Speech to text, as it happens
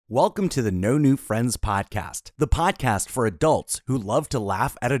Welcome to the No New Friends podcast, the podcast for adults who love to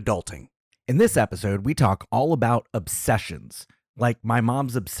laugh at adulting. In this episode, we talk all about obsessions, like my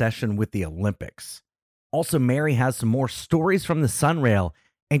mom's obsession with the Olympics. Also, Mary has some more stories from the Sunrail,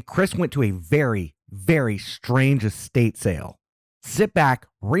 and Chris went to a very, very strange estate sale. Sit back,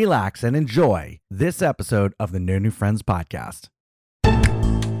 relax, and enjoy this episode of the No New Friends podcast.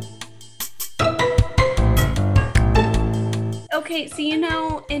 Okay, so you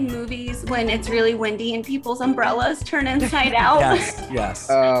know in movies when it's really windy and people's umbrellas turn inside out? Yes.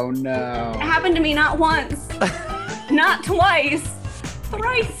 Oh no. It happened to me not once, not twice,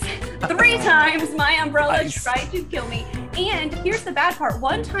 thrice, 3 times my umbrella tried to kill me. And here's the bad part.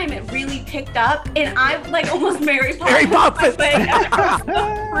 One time it really picked up and I almost Mary Poppins across the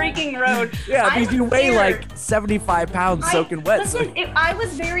freaking road. Yeah, because you weigh like 75 pounds soaking wet. Listen, I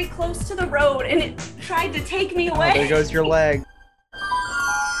was very close to the road and it tried to take me away. Oh, there goes your leg.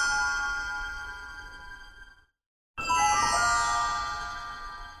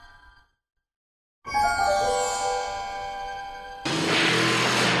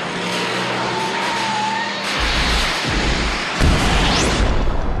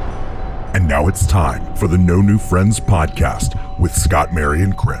 And now it's time for the No New Friends podcast with Scott, Mary,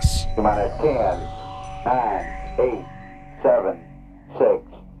 and Chris. Minus 10, 9, 8, 7, 6,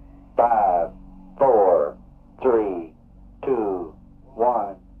 5, 4, 3, 2,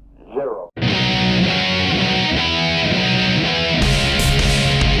 1, 0.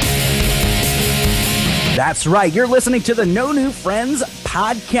 That's right. You're listening to the No New Friends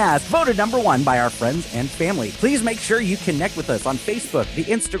podcast, voted number 1 by our friends and family. Please make sure you connect with us on Facebook, the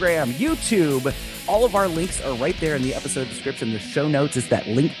Instagram, YouTube. All of our links are right there in the episode description. The show notes is that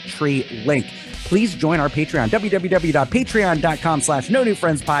Linktree link. Please join our Patreon, www.patreon.com/No New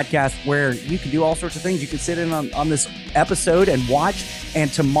Friends podcast, where you can do all sorts of things. You can sit in on this episode and watch.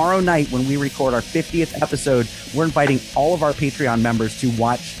 And tomorrow night, when we record our 50th episode, we're inviting all of our Patreon members to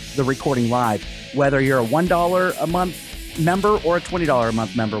watch the recording live. Whether you're a $1 a month member or a $20 a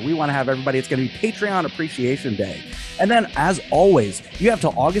month member, we want to have everybody. It's going to be Patreon Appreciation Day. And then, as always, you have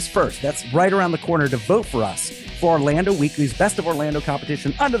till August 1st. That's right around the corner to vote for us for Orlando Weekly's Best of Orlando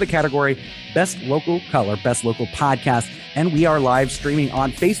competition under the category Best Local Color, Best Local Podcast. And we are live streaming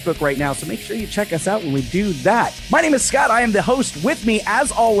on Facebook right now, so make sure you check us out when we do that. My name is Scott. I am the host. With me,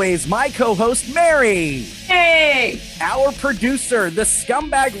 as always, my co-host, Mary. Hey! Our producer, the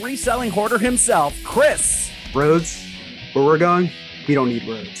scumbag reselling hoarder himself, Chris. Roads, where we're going, we don't need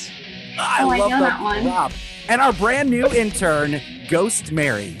roads. I know love that one. Drop. And our brand new intern, Ghost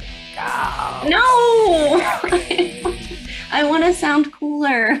Mary. Oh. No! I want to sound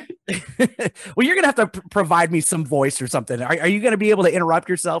cooler. Well, you're going to have to provide me some voice or something. Are you going to be able to interrupt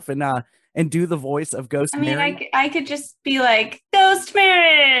yourself and do the voice of Ghost Mary? I could just be like, Ghost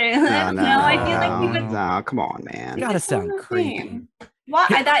Mary! No, I feel like we would... No, come on, man. You got to sound creepy. Well,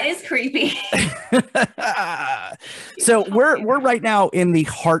 that is creepy. So we're right now in the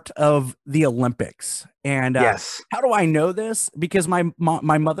heart of the Olympics. And yes. How do I know this? Because my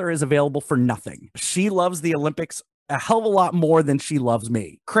mother is available for nothing. She loves the Olympics a hell of a lot more than she loves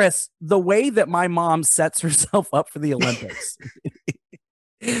me. Chris, the way that my mom sets herself up for the Olympics,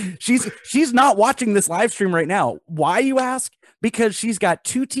 she's not watching this live stream right now. Why, you ask? Because she's got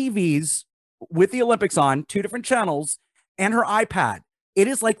 2 TVs with the Olympics on, 2 different channels, and her iPad. It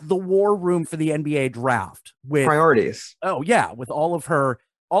is like the war room for the NBA draft with priorities. Oh yeah, with all of her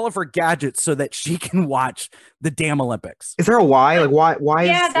gadgets so that she can watch the damn Olympics. Is there a why? Like why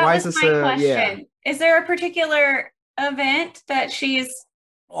is this my question. Yeah. Is there a particular event that she's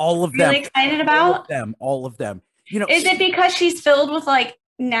all of really them excited about? All of them. You know, is it because she's filled with like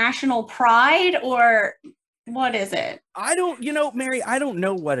national pride, or what is it? Mary, I don't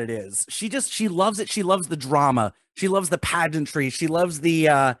know what it is. She loves it. She loves the drama. She loves the pageantry. She loves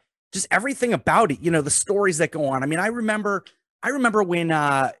the just everything about it. You know, the stories that go on. I mean, I remember when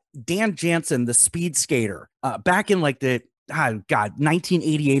Dan Jansen, the speed skater, back in like the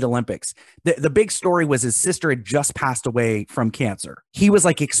 1988 Olympics, the big story was his sister had just passed away from cancer. He was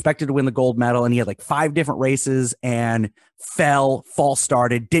like expected to win the gold medal, and he had like 5 different races and false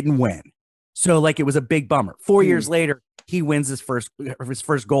started, didn't win. So like it was a big bummer. 4 years later, he wins his first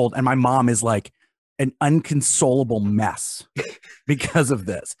gold, and my mom is like an inconsolable mess because of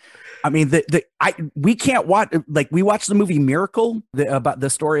this. I mean, we can't watch, like, we watched the movie Miracle, about the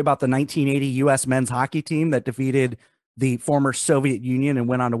story about the 1980 U.S. men's hockey team that defeated the former Soviet Union and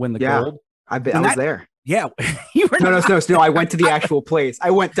went on to win the gold. I was there. Yeah, you were. No. I went to the actual place. I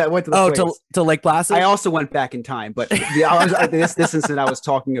went to the place. to Lake Placid. I also went back in time, but this incident I was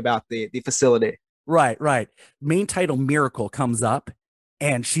talking about the facility. Right. Main title Miracle comes up,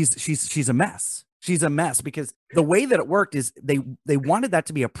 and she's a mess. She's a mess because the way that it worked is they wanted that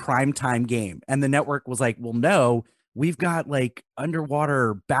to be a primetime game, and the network was like, well, no, we've got like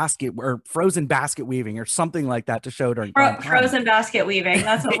underwater basket or frozen basket weaving or something like that to show during frozen basket weaving.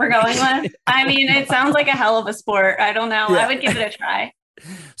 That's what we're going with. I mean, it sounds like a hell of a sport. I don't know. Yeah. I would give it a try.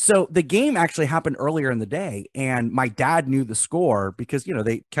 So the game actually happened earlier in the day, and my dad knew the score because, you know,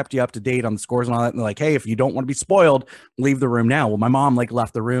 they kept you up to date on the scores and all that. And they're like, hey, if you don't want to be spoiled, leave the room now. Well, my mom like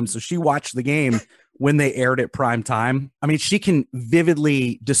left the room. So she watched the game when they aired it prime time. I mean, she can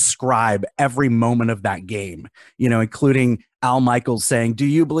vividly describe every moment of that game, you know, including Al Michaels saying, do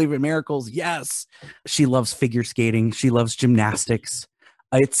you believe in miracles? Yes. She loves figure skating. She loves gymnastics.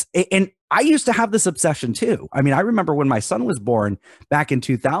 And I used to have this obsession too. I mean, I remember when my son was born back in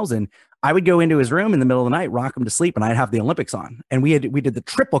 2000, I would go into his room in the middle of the night, rock him to sleep, and I'd have the Olympics on. And we did the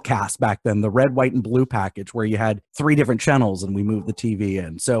triple cast back then, the red, white, and blue package, where you had 3 different channels and we moved the TV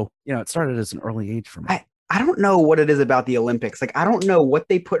in. So, you know, it started as an early age for me. I don't know what it is about the Olympics. Like, I don't know what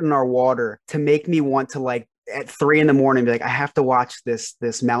they put in our water to make me want to, like, at 3 a.m, be like, I have to watch this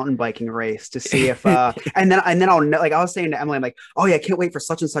mountain biking race to see if and then I'll know, like I was saying to Emily, I'm like, oh yeah, I can't wait for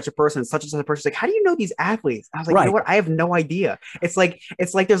such and such a person, such and such a person. She's like, how do you know these athletes? I was like, right. You know what? I have no idea. It's like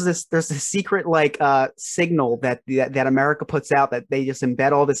there's this secret like signal that America puts out that they just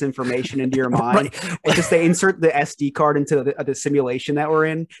embed all this information into your mind. Right. And just they insert the SD card into the simulation that we're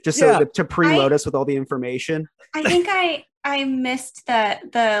in, just so to preload us with all the information. I think I missed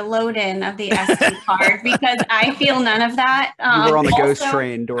the load in of the SD card because I feel none of that. You were on the ghost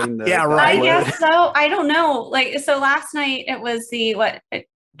train during the right. I guess so. I don't know. Like, so last night it was the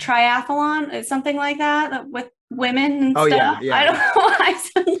triathlon, something like that with women and stuff. Yeah. I don't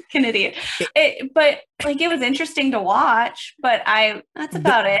know. I'm an idiot. But like, it was interesting to watch, but that's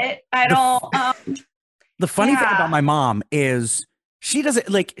about it. I don't. The funny thing about my mom is, she doesn't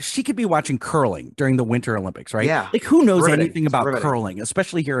like, she could be watching curling during the Winter Olympics, right? Yeah. Like, who knows anything about curling,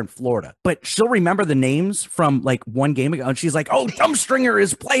 especially here in Florida? But she'll remember the names from like one game ago. And she's like, oh, Dumbstringer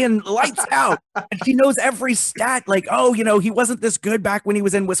is playing lights out. And she knows every stat. Like, oh, you know, he wasn't this good back when he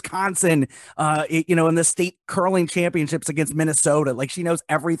was in Wisconsin, you know, in the state curling championships against Minnesota. Like, she knows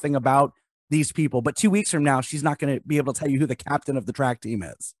everything about these people, but 2 weeks from now, she's not going to be able to tell you who the captain of the track team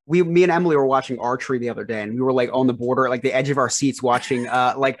is. Me and Emily were watching archery the other day, and we were like on the border, like the edge of our seats, watching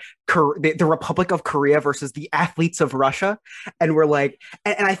the Republic of Korea versus the athletes of Russia. And we're like,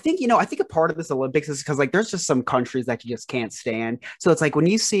 and I think, you know, I think a part of this Olympics is because like there's just some countries that you just can't stand. So it's like when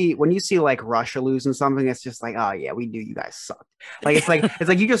you see like Russia losing something, it's just like, oh yeah, we knew you guys sucked. Like it's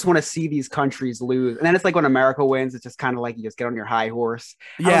like you just want to see these countries lose. And then it's like when America wins, it's just kind of like you just get on your high horse.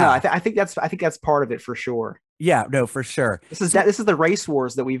 Yeah, I think that's part of it for sure. Yeah, no, for sure. This is the race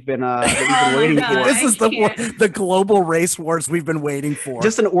wars that we've been waiting for. This is the global race wars we've been waiting for.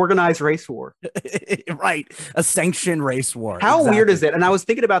 Just an organized race war. Right. A sanctioned race war. How weird is it? And I was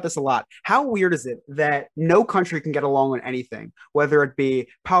thinking about this a lot. How weird is it that no country can get along on anything, whether it be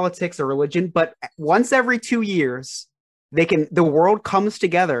politics or religion, but once every 2 years, the world comes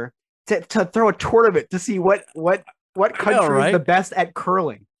together to throw a tournament to see what country is the best at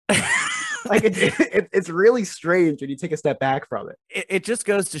curling. Like it's really strange when you take a step back from it. It just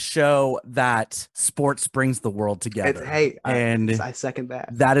goes to show that sports brings the world together. I second that.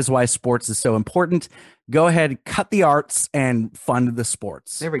 That is why sports is so important. Go ahead, cut the arts and fund the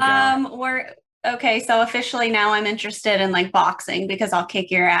sports. There we go. Okay, so officially now I'm interested in like boxing because I'll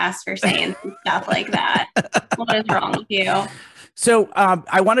kick your ass for saying stuff like that. What is wrong with you? So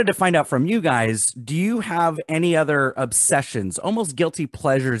I wanted to find out from you guys, do you have any other obsessions, almost guilty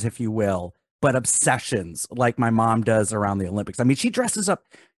pleasures, if you will, but obsessions like my mom does around the Olympics? I mean, she dresses up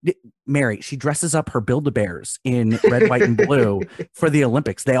her Build-A-Bears in red, white, and blue for the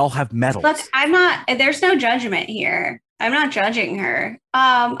Olympics. They all have medals. Look, there's no judgment here. I'm not judging her.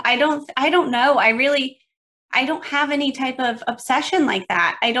 I don't know. I don't have any type of obsession like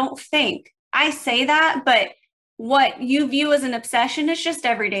that. I don't think. I say that, but what you view as an obsession is just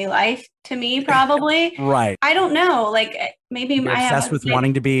everyday life to me, probably. Right. I don't know. Like maybe you're obsessed with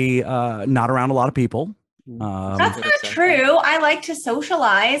wanting to be not around a lot of people. That's not true. I like to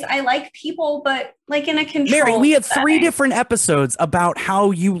socialize. I like people, but like in a controlled Mary, we had 3 different episodes about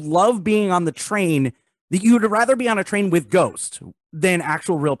how you love being on the train, that you would rather be on a train with ghosts than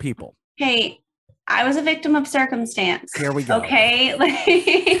actual real people. Hey, I was a victim of circumstance. Here we go.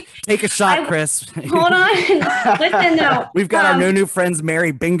 Okay. Take a shot, Chris. Hold on. Listen, though. We've got our No New Friends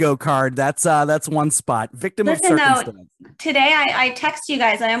Mary bingo card. That's one spot. Victim of circumstance. Though, today I text you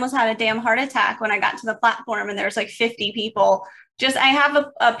guys. I almost had a damn heart attack when I got to the platform and there's like 50 people. I have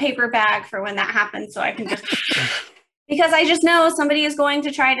a paper bag for when that happens so I can just Because I just know somebody is going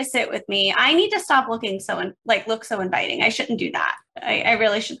to try to sit with me. I need to stop looking look so inviting. I shouldn't do that. I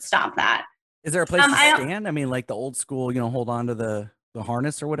really should stop that. Is there a place to stand? I mean, like the old school, hold on to the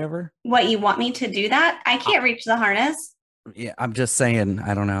harness or whatever. What, you want me to do that? I can't reach the harness. Yeah, I'm just saying.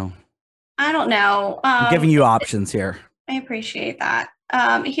 I don't know. I'm giving you options here. I appreciate that.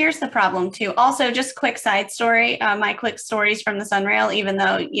 Here's the problem too. Also, just quick side story. My quick stories from the Sunrail, even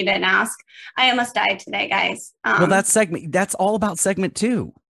though you didn't ask. I almost died today, guys. Well, that's all about segment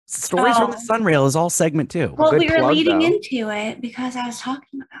 2. Stories from the Sunrail is all segment 2. Well, we were leading into it because I was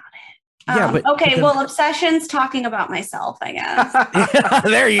talking about it. Yeah, but okay. Well, obsessions, talking about myself, I guess.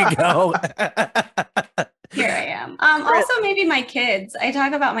 There you go. Here I am. Also, maybe my kids. I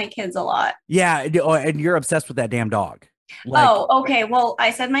talk about my kids a lot. Yeah, and you're obsessed with that damn dog. Okay. Well,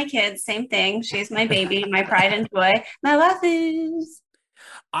 I said my kids, same thing. She's my baby, my pride and joy, my waifus.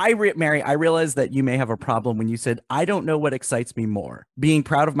 Mary, I realized that you may have a problem when you said, I don't know what excites me more, being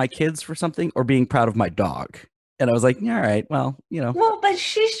proud of my kids for something or being proud of my dog. And I was like, yeah, all right, well, Well, but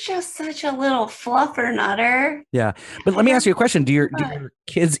she's just such a little fluffer nutter. Yeah. But let me ask you a question. Do your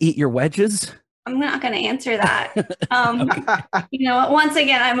kids eat your wedges? I'm not going to answer that. Okay. You know what? Once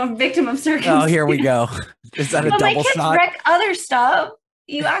again, I'm a victim of circumstance. Oh, here we go. Is that a double my kids shot? wreck other stuff.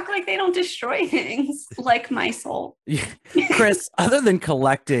 You act like they don't destroy things, like my soul. Chris, other than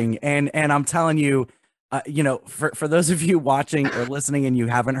collecting, and I'm telling you, for those of you watching or listening and you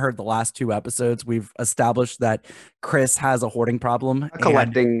haven't heard the last 2 episodes, we've established that Chris has a hoarding problem. A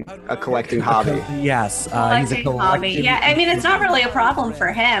collecting hobby. Yes. He's a hobby. Yeah, I mean, it's not really a problem for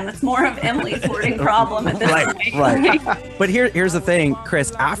him. It's more of Emily's hoarding problem at this point. Right. But here's the thing,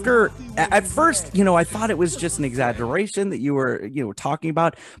 Chris. At first, I thought it was just an exaggeration that you were, talking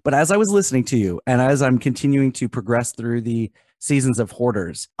about. But as I was listening to you and as I'm continuing to progress through the seasons of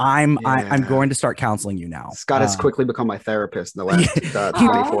Hoarders, I'm going to start counseling you now. Scott has quickly become my therapist in the last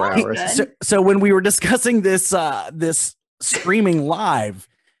 24 hours. So when we were discussing this streaming live,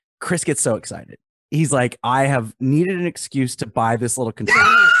 Chris gets so excited. He's like, I have needed an excuse to buy this little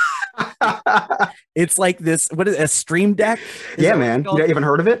controller. It's like this, what is it, a Stream Deck? Yeah, man. You haven't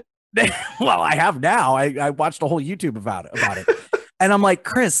heard of it? Well, I have now. I watched a whole YouTube about it. And I'm like,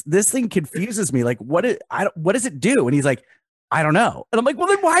 Chris, this thing confuses me. Like, what does it do? And he's like, I don't know. And I'm like, well,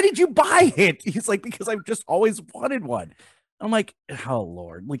 then why did you buy it? He's like, because I've just always wanted one. I'm like, oh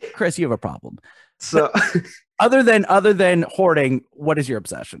Lord, like, Chris, you have a problem. So other than hoarding, what is your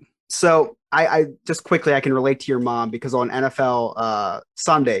obsession? So I just quickly, I can relate to your mom because on NFL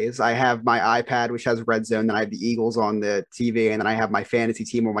Sundays, I have my iPad, which has Red Zone. Then I have the Eagles on the TV, and then I have my fantasy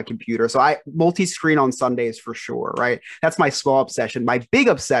team on my computer. So I multi-screen on Sundays for sure, right? That's my small obsession. My big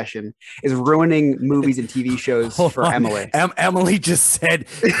obsession is ruining movies and TV shows for Emily. Emily just said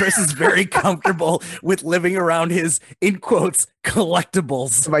Chris is very comfortable with living around his, in quotes,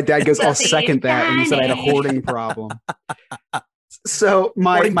 collectibles. My dad goes, I'll second that. And he said I had a hoarding problem. So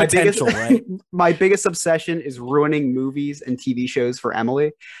my biggest obsession is ruining movies and TV shows for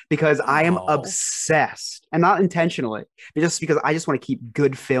Emily because I am obsessed, and not intentionally, but just because I just want to keep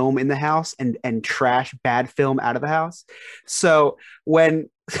good film in the house and trash bad film out of the house. So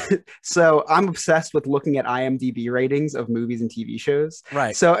so I'm obsessed with looking at IMDb ratings of movies and TV shows.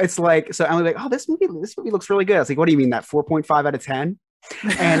 Right. So it's like, so Emily's like, oh, this movie looks really good. I was like, what do you mean, that 4.5 out of 10?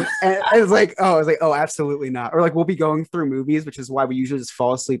 and I was like, oh, absolutely not. Or like, we'll be going through movies, which is why we usually just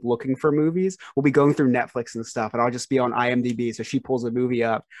fall asleep looking for movies. We'll be going through Netflix and stuff, and I'll just be on IMDb. So she pulls a movie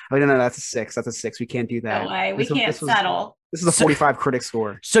up. I'm like, no, that's a 6. That's a 6. We can't do that. No way. We can't settle. This is a 45 critic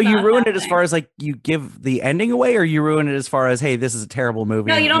score. So you ruin it as far as like you give the ending away, or you ruin it as far as, hey, this is a terrible movie.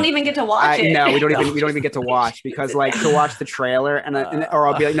 No, you don't even get to watch it. No, we don't even get to watch, because like to watch the trailer or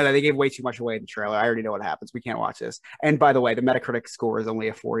I'll be like, no, they gave way too much away in the trailer. I already know what happens. We can't watch this. And by the way, the Metacritic score is only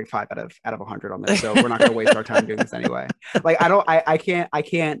a 45 out of 100 on this, so we're not going to waste our time doing this anyway. Like I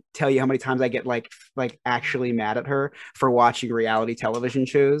can't tell you how many times I get like actually mad at her for watching reality television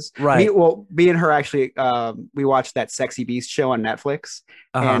shows. Right. Me and her actually we watched that Sexy Beast show on Netflix,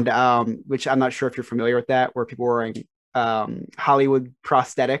 and which I'm not sure if you're familiar with that, where people were wearing Hollywood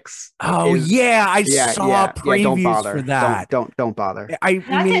prosthetics. Oh, I saw previews for that. Don't bother. That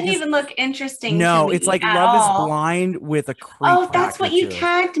didn't even look interesting. No, to me it's like at Love all. Is Blind with a creep. Oh, that's what you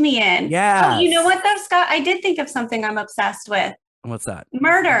tagged me in. Yeah. Oh, you know what though, Scott? I did think of something I'm obsessed with. What's that?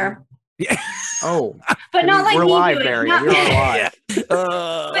 Murder. Yeah. Oh, but not like we're me live, doing Barry. it. We're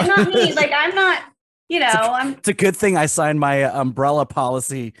live. But not me. Like I'm not. You know, it's a good thing I signed my umbrella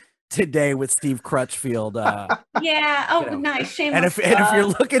policy today with Steve Crutchfield. Yeah. Oh, You know. nice. And if Shameless you're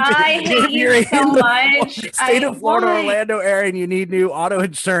plug. looking to, I if hate you're you so in the much. state of Florida, Why? Orlando area, and you need new auto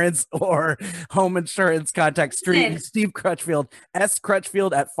insurance or home insurance, contact Listen. Steve Crutchfield,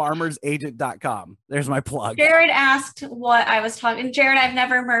 scrutchfield@farmersagent.com. There's my plug. Jared asked what I was talking. Jared, I've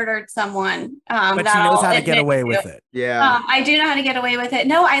never murdered someone. But she knows how to get away with it. Yeah. I do know how to get away with it.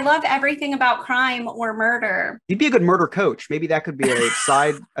 No, I love everything about crime or murder. You'd be a good murder coach. Maybe that could be a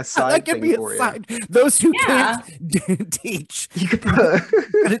side That could thing be for a you. side. Those who Yeah. can't teach. You could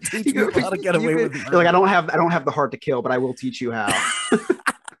Gotta teach you people how to get away with you're like, I don't have the heart to kill, but I will teach you how.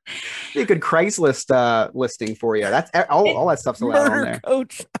 Be a good Craigslist listing for you. That's all that stuff's allowed on murder there.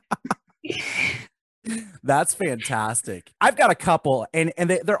 coach. That's fantastic. I've got a couple, and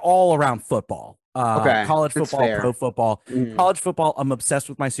they're all around football. Okay, College that's football, fair. pro football. Mhm. College football, I'm obsessed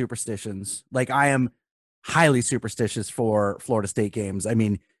with my superstitions. Like, I am highly superstitious for Florida State games. I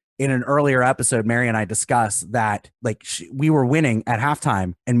mean, in an earlier episode, Mary and I discussed that, like, we were winning at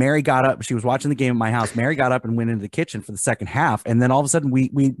halftime, and Mary got up. She was watching the game at my house. Mary got up and went into the kitchen for the second half, and then all of a sudden, we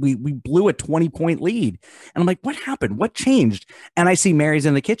blew a 20-point lead. And I'm like, what happened? What changed? And I see Mary's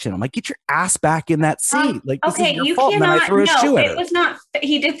in the kitchen. I'm like, get your ass back in that seat. Like, this Okay, is your you fault. And then I cannot. threw a shoe No, at it her. was not.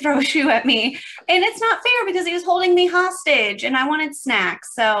 He did throw a shoe at me, and it's not fair because he was holding me hostage, and I wanted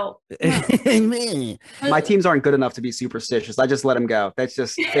snacks. So My teams aren't good enough to be superstitious. I just let them go. That's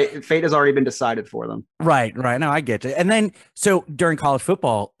just fate has already been decided for them. Right. No, I get you. And then, so during college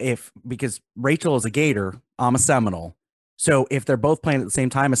football, because Rachel is a Gator, I'm a Seminole. So if they're both playing at the same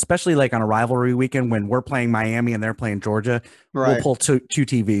time, especially like on a rivalry weekend when we're playing Miami and they're playing Georgia, we'll Right. pull two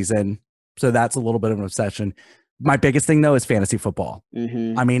TVs in. So that's a little bit of an obsession. My biggest thing though is fantasy football.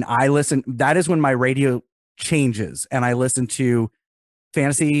 Mhm. I mean, that is when my radio changes and I listen to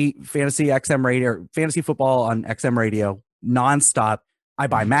fantasy XM radio, fantasy football on XM radio nonstop. I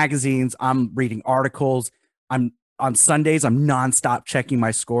buy magazines. I'm reading articles. I'm on Sundays. I'm nonstop checking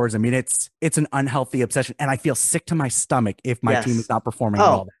my scores. I mean, it's an unhealthy obsession, and I feel sick to my stomach if my Yes. team is not performing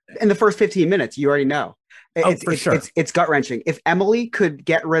well. In the first 15 minutes, you already know. For sure. It's gut wrenching. If Emily could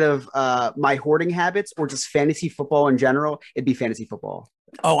get rid of my hoarding habits or just fantasy football in general, it'd be fantasy football.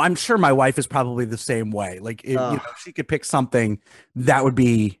 Oh, I'm sure my wife is probably the same way. Like, if if she could pick something, that would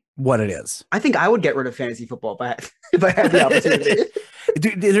be what it is. I think I would get rid of fantasy football if I had the opportunity.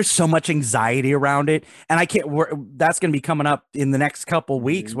 Dude, there's so much anxiety around it, and I can't. That's going to be coming up in the next couple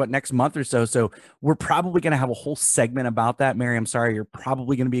weeks, next month or so. So we're probably going to have a whole segment about that. Mary, I'm sorry, you're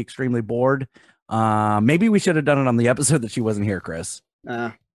probably going to be extremely bored. Maybe we should have done it on the episode that she wasn't here, Chris.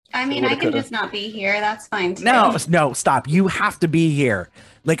 I mean, I can just not be here. That's fine too. No, stop. You have to be here.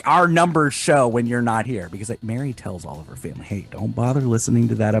 Like, our numbers show when you're not here, because like Mary tells all of her family, hey, don't bother listening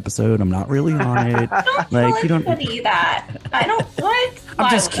to that episode. I'm not really on it. Don't Like, tell you don't. anybody that. I don't. What? I'm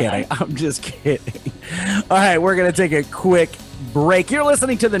Why just would I? kidding. I'm just kidding. All right, we're going to take a quick break. You're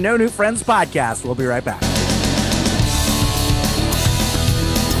listening to the No New Friends podcast. We'll be right back.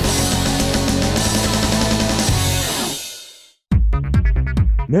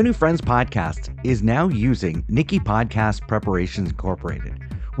 No New Friends podcast is now using Nikki Podcast Preparations Incorporated,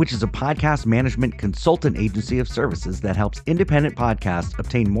 which is a podcast management consultant agency of services that helps independent podcasts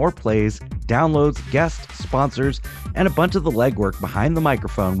obtain more plays, downloads, guests, sponsors, and a bunch of the legwork behind the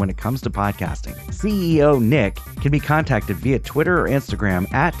microphone when it comes to podcasting. CEO Nick can be contacted via Twitter or Instagram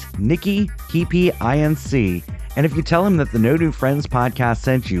at NikkiPPINC. And if you tell him that the No New Friends podcast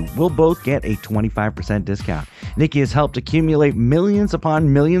sent you, we'll both get a 25% discount. Nikki has helped accumulate millions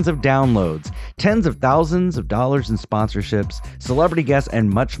upon millions of downloads, tens of thousands of dollars in sponsorships, celebrity guests, and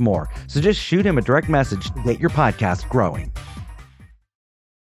much more. So just shoot him a direct message to get your podcast growing.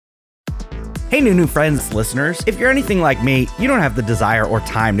 Hey, New Friends listeners, if you're anything like me, you don't have the desire or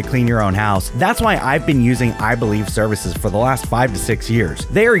time to clean your own house. That's why I've been using I Believe Services for the last 5 to 6 years.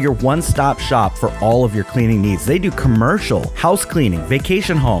 They are your one-stop shop for all of your cleaning needs. They do commercial, house cleaning,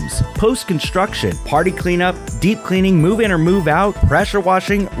 vacation homes, post-construction, party cleanup, deep cleaning, move-in or move-out, pressure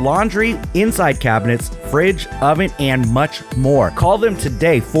washing, laundry, inside cabinets, fridge, oven, and much more. Call them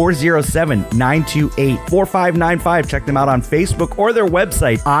today, 407-928-4595. Check them out on Facebook or their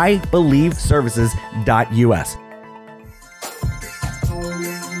website, ibelieveservices.us. Do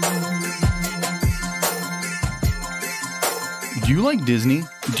you like Disney?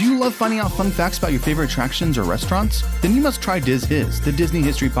 Do you love finding out fun facts about your favorite attractions or restaurants? Then you must try Diz His, the Disney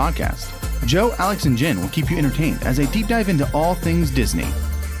History Podcast. Joe, Alex, and Jen will keep you entertained as they deep dive into all things Disney.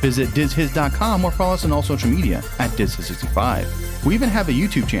 Visit DizHiz.com or follow us on all social media at DizHiz65. We even have a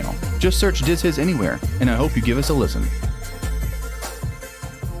YouTube channel. Just search Diz His anywhere, and I hope you give us a listen.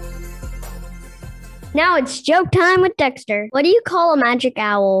 Now it's joke time with Dexter. What do you call a magic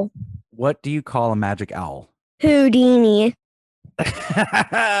owl? what do you call a magic owl? Houdini.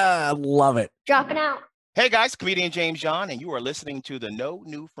 Love it. Dropping out. Hey guys, comedian James John, and you are listening to the No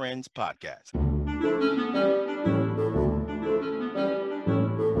New Friends podcast.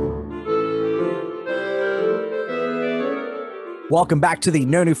 Welcome back to the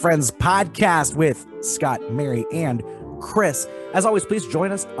No New Friends podcast with Scott, Mary, and Chris. As always, please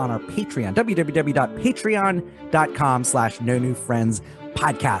join us on our Patreon, www.patreon.com/No New Friends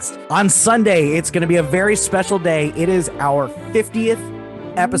podcast. On Sunday, it's going to be a very special day. It is our 50th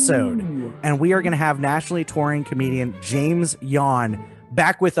episode, and we are going to have nationally touring comedian James Yon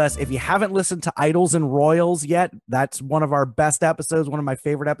back with us. If you haven't listened to Idols and Royals yet, that's one of our best episodes, one of my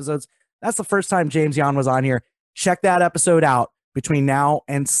favorite episodes. That's the first time James Yon was on here. Check that episode out between now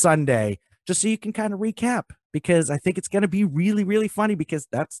and Sunday, just so you can kind of recap, because I think it's going to be really, really funny, because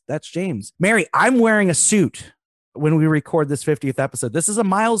that's James. Mary, I'm wearing a suit when we record this 50th episode. This is a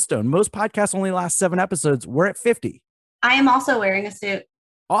milestone. Most podcasts only last 7 episodes. We're at 50. I am also wearing a suit.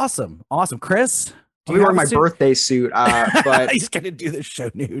 Awesome. Chris? I'm wearing my birthday suit, but he's going to do this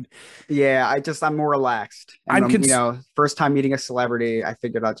show nude. Yeah, I'm more relaxed. And first time meeting a celebrity, I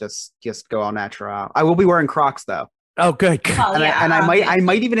figured I'll just go all natural. I will be wearing Crocs though. Oh, good. Oh, and I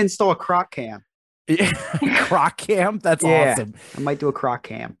might even install a Croc cam. Yeah. Croc cam? That's awesome. I might do a Croc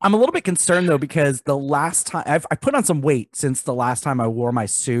cam. I'm a little bit concerned though, because the last time I put on some weight since the last time I wore my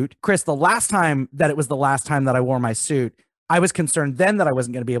suit. Chris, the last time that I wore my suit, I was concerned then that I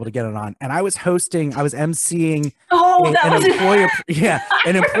wasn't going to be able to get it on. And I was emceeing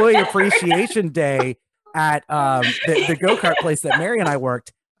an employee appreciation day at the go-kart place that Mary and I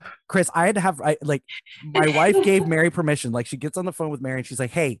worked. Chris, I had to have my wife gave Mary permission. Like, she gets on the phone with Mary and she's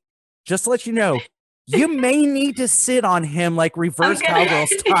like, hey, just to let you know, you may need to sit on him like reverse cowgirl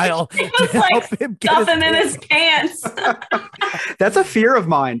style. He was like stuffing in his pants. That's a fear of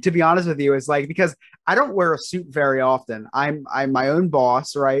mine, to be honest with you, is like, because I don't wear a suit very often. I'm my own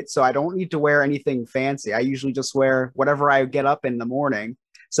boss, right? So I don't need to wear anything fancy. I usually just wear whatever I get up in the morning.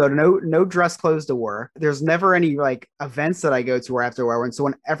 So no dress clothes to work. There's never any like events that I go to where I have to wear one. So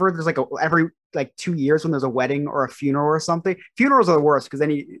whenever there's every 2 years when there's a wedding or a funeral or something, funerals are the worst, because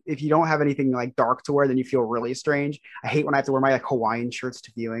then if you don't have anything like dark to wear, then you feel really strange. I hate when I have to wear my Hawaiian shirts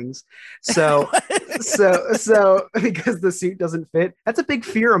to viewings. So so because the suit doesn't fit. That's a big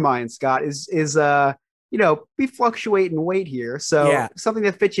fear of mine, Scott, is we fluctuate in weight here. So something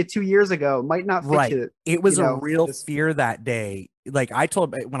that fit you 2 years ago might not fit you. It was a real fear that day. Like, I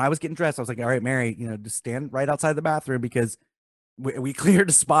told, when I was getting dressed, I was like, all right, Mary, just stand right outside the bathroom, because we cleared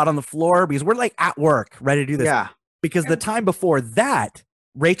a spot on the floor, because we're like at work ready to do this. Yeah. Because the time before that,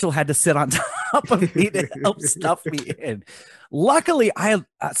 Rachel had to sit on top of me to help stuff me in. Luckily, I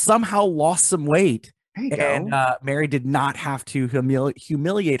somehow lost some weight. And Mary did not have to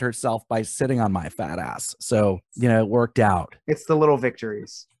humiliate herself by sitting on my fat ass. So, it worked out. It's the little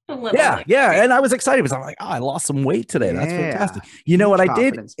victories. Yeah. And I was excited because I'm like, I lost some weight today. That's fantastic. You know what I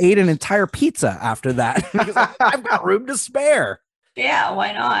did? Ate an entire pizza after that, because I've got room to spare. Yeah,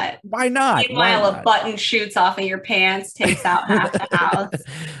 why not? Why not? Meanwhile, a button shoots off of your pants, takes out half the house.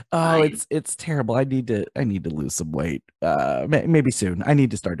 Oh, it's terrible. I need to lose some weight. Maybe soon. I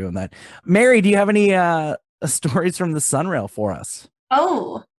need to start doing that. Mary, do you have any stories from the Sunrail for us?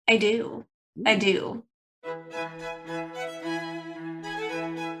 Oh, I do.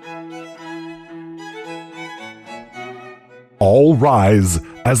 All rise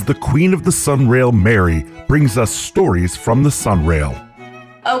as the Queen of the Sunrail, Mary, brings us stories from the Sunrail.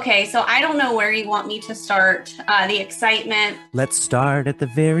 Okay, so I don't know where you want me to start. The excitement. Let's start at the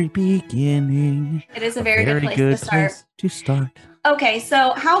very beginning. It is a very good place to start. Okay,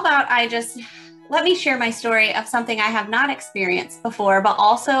 so how about let me share my story of something I have not experienced before, but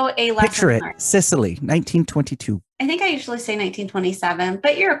also a lesson. Picture it, Sicily, 1922. I think I usually say 1927,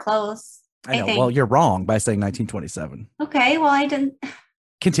 but you're close. I know. Well, you're wrong by saying 1927. Okay. Well, I didn't.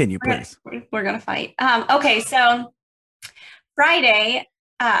 Continue, please. We're going to fight. Okay. So Friday,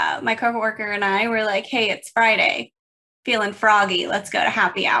 my coworker and I were like, hey, it's Friday. Feeling froggy. Let's go to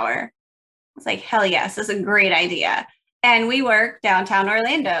happy hour. I was like, hell yes. This is a great idea. And we work downtown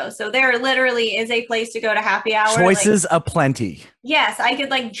Orlando. So there literally is a place to go to happy hour. Choices aplenty. Yes. I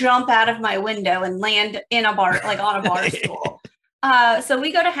could jump out of my window and land in a bar, on a bar stool. So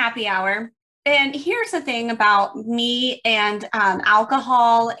we go to happy hour, and here's the thing about me and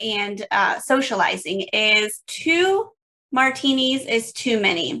alcohol and socializing is 2 martinis is too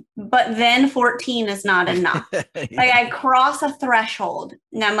many, but then 14 is not enough. I cross a threshold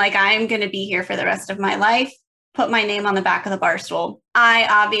and I'm like, I'm going to be here for the rest of my life. Put my name on the back of the bar stool. I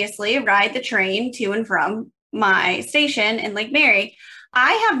obviously ride the train to and from my station in Lake Mary.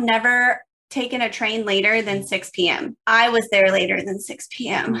 I have never taken a train later than 6 p.m. I was there later than 6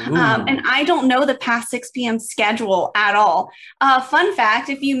 p.m. And I don't know the past 6 p.m. schedule at all. Fun fact,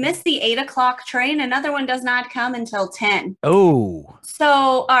 if you miss the 8 o'clock train, another one does not come until 10. Oh.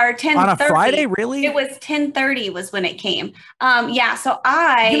 So our 10:30. On a Friday, really? It was 10:30 was when it came. Yeah, so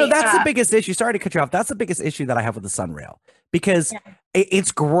I... that's the biggest issue. Sorry to cut you off. That's the biggest issue that I have with the Sunrail. Because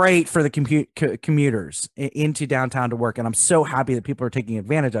it's great for the commuters into downtown to work. And I'm so happy that people are taking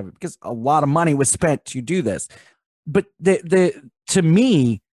advantage of it because a lot of money was spent to do this. But to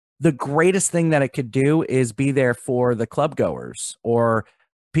me, the greatest thing that it could do is be there for the club goers or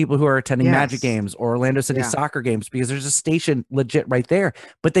people who are attending Magic games or Orlando City soccer games, because there's a station legit right there,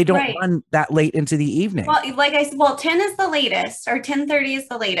 but they don't run that late into the evening. Well, like I said, 10 is the latest or 10:30 is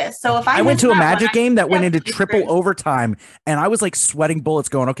the latest. So if I went to a Magic game that went into triple overtime and I was like sweating bullets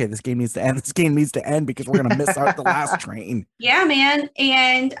going, okay, this game needs to end. This game needs to end because we're going to miss out the last train. Yeah, man.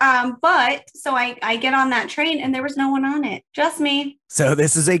 And, but so I get on that train and there was no one on it, just me. So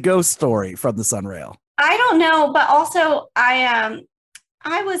this is a ghost story from the Sunrail. I don't know, but also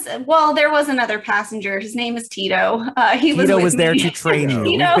there was another passenger. His name is Tito. Tito was there to train you.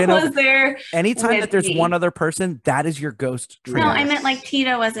 Tito was there. Anytime that there's one other person, that is your ghost trainer. No, I meant like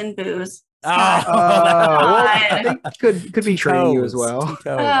Tito as in booze. I think could be training you as well.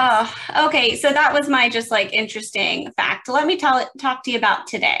 Okay, so that was my just like interesting fact. Let me talk to you about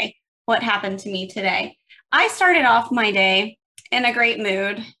today. What happened to me today? I started off my day in a great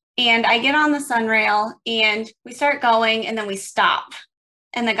mood, and I get on the Sunrail, and we start going, and then we stop.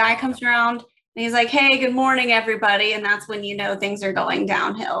 And the guy comes around and he's like, hey, good morning, everybody. And that's when you know things are going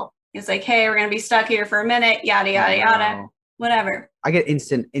downhill. He's like, hey, we're going to be stuck here for a minute, yada, yada, yada, whatever. I get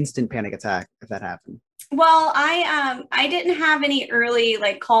instant panic attack if that happened. Well, I didn't have any early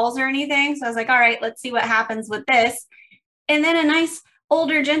like calls or anything. So I was like, all right, let's see what happens with this. And then a nice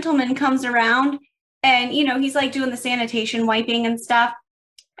older gentleman comes around and, he's like doing the sanitation wiping and stuff.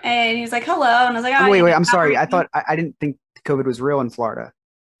 And he's like, hello. And I was like, oh, wait, I'm sorry. I thought I didn't think COVID was real in Florida.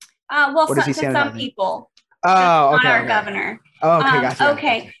 Some people. Oh, okay. Not our governor. Oh, okay, gotcha.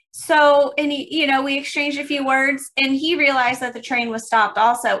 Okay. So, and we exchanged a few words, and he realized that the train was stopped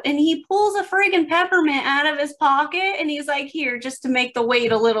also. And he pulls a friggin' peppermint out of his pocket, and he's like, here, just to make the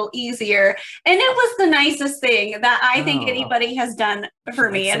wait a little easier. And it was the nicest thing that I think anybody has done for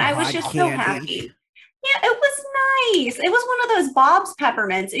me. And I was just so happy. Yeah, it was nice. It was one of those Bob's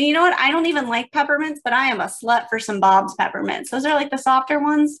peppermints. And you know what? I don't even like peppermints, but I am a slut for some Bob's peppermints. Those are like the softer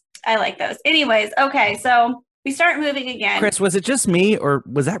ones. I like those. Anyways, okay, so we start moving again. Chris, was it just me, or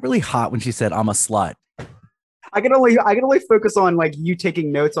was that really hot when she said I'm a slut? I can only focus on like you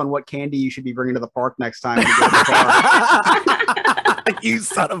taking notes on what candy you should be bringing to the park next time. When you go to the park. You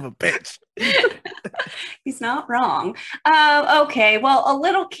son of a bitch. He's not wrong. Okay, well, a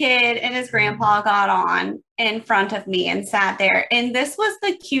little kid and his grandpa got on in front of me and sat there, and this was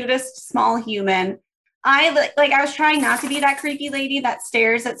the cutest small human. I was trying not to be that creepy lady that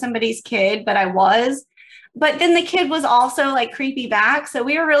stares at somebody's kid, but I was. But then the kid was also like creepy back. So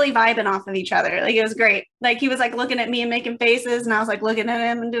we were really vibing off of each other. Like, it was great. Like, he was like looking at me and making faces, and I was like looking at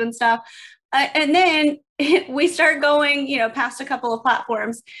him and doing stuff. And then we start going, past a couple of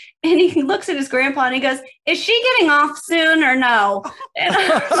platforms, and he looks at his grandpa and he goes, is she getting off soon or no? And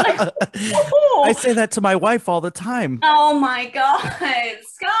I was like, oh. I say that to my wife all the time. Oh my God,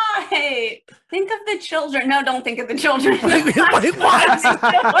 Scott, think of the children. No, don't think of the children. Wait, what?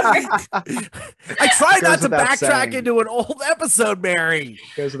 I tried not to backtrack into an old episode, Mary.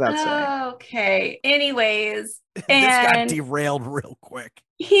 Goes without saying. Okay, anyways. This got derailed real quick.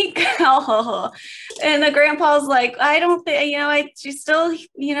 And the grandpa's like, I don't think, she's still,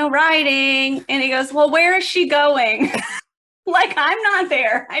 riding. And he goes, well, where is she going? Like, I'm not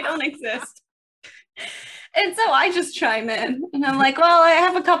there. I don't exist. And so I just chime in and I'm like, well, I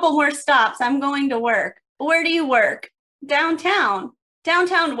have a couple more stops. I'm going to work. Where do you work? Downtown.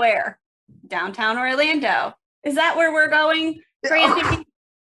 Downtown where? Downtown Orlando. Is that where we're going?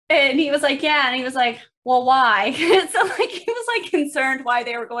 And he was like, yeah. And he was like, well, why? So like, he was like concerned why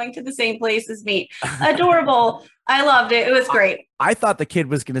they were going to the same place as me. Adorable. I loved it. It was great. I thought the kid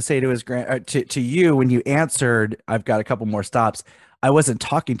was going to say to his to you when you answered, I've got a couple more stops. I wasn't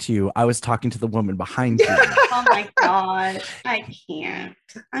talking to you. I was talking to the woman behind you. Oh my God. I can't.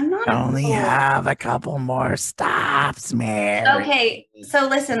 I'm not. I only have a couple more stops, man. Okay. So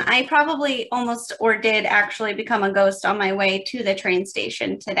listen, I probably almost or did actually become a ghost on my way to the train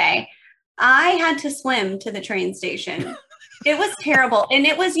station today. I had to swim to the train station. It was terrible. And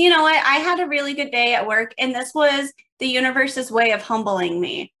it was, I had a really good day at work, and this was the universe's way of humbling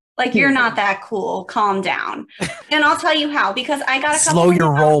me. Like, you're not that cool. Calm down. And I'll tell you how, because I got a couple Slow of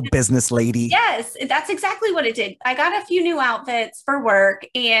your new roll, outfits. business lady. Yes, that's exactly what it did. I got a few new outfits for work,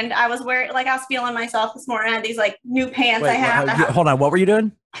 and I was wearing, like, I was feeling myself this morning. I had these like new pants. Wait, hold on. What were you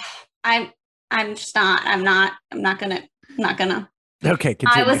doing? I'm not gonna. Okay,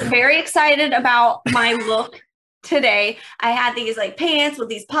 continue. I was very excited about my look today. I had these like pants with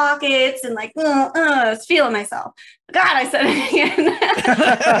these pockets and like, I was feeling myself. God, I said it again.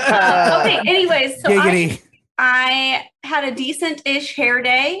 Okay, anyways, so I had a decent-ish hair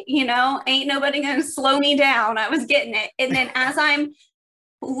day, ain't nobody gonna slow me down. I was getting it. And then as I'm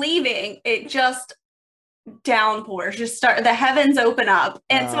leaving, it just downpours, the heavens open up.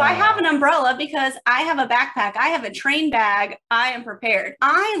 And so I have an umbrella because I have a backpack, I have a train bag, I am prepared.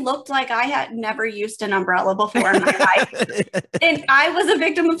 I looked like I had never used an umbrella before in my life. And I was a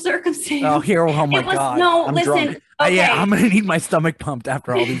victim of circumstance. Oh my God. No, I'm listen. drunk. Okay. Yeah, I'm gonna need my stomach pumped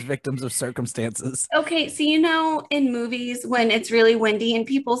after all these victims of circumstances. Okay, so in movies when it's really windy and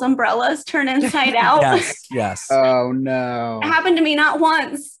people's umbrellas turn inside out. Yes. Oh no. It happened to me not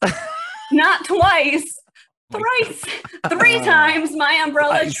once, not twice. Thrice, 3 times my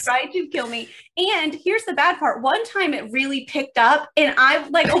umbrella tried to kill me. And here's the bad part. One time it really picked up and I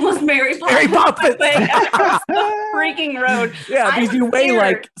like almost Mary Poppins across the freaking road. Yeah, because you weigh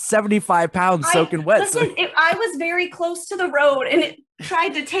like 75 pounds soaking wet. Listen, I was very close to the road and it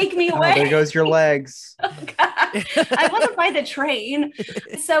tried to take me away. There goes your legs. Oh, God. I wasn't by the train.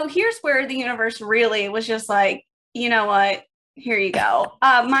 So here's where the universe really was just like, you know what? Here you go.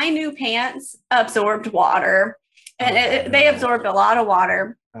 My new pants absorbed water, and they absorbed a lot of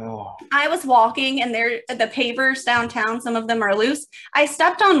water. Oh. I was walking, and the pavers downtown, some of them are loose. I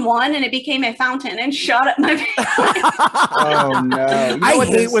stepped on one, and it became a fountain and shot at my pants. Oh no! I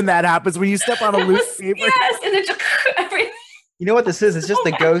hate when that happens, when you step on a loose paver. Yes, and it just everything. You know what this is? It's just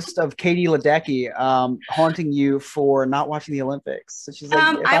the ghost of Katie Ledecky haunting you for not watching the Olympics. So she's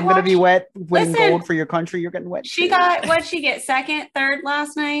like, if I'm going to be wet, winning gold for your country, you're getting wet. She got, what'd she get, second, third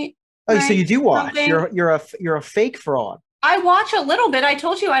last night? Oh, right? So you do watch. Something. You're a fake fraud. I watch a little bit. I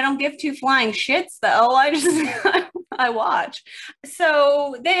told you I don't give 2 flying shits, though. I watch.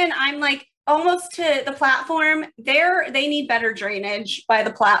 So then I'm like almost to the platform. They need better drainage by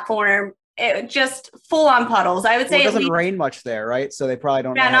the platform. It just full on puddles. I would say it doesn't rain much there, right? So they probably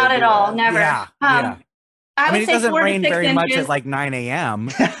don't. Yeah, not at all. Never. Yeah. I mean, it doesn't rain very much inches. at like 9 a.m.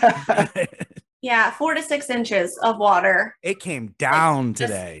 Yeah, 4 to 6 inches of water. It came down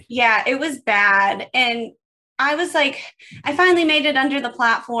today. Yeah, it was bad. And I was like, I finally made it under the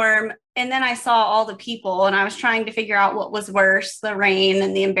platform. And then I saw all the people and I was trying to figure out what was worse, the rain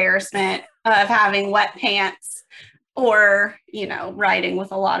and the embarrassment of having wet pants or, riding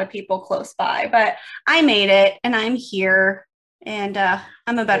with a lot of people close by. But I made it and I'm here and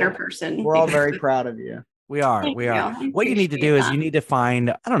I'm a better person. We're all very proud of you. We are. What you need to do is you need to find,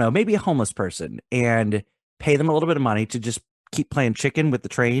 I don't know, maybe a homeless person and pay them a little bit of money to just keep playing chicken with the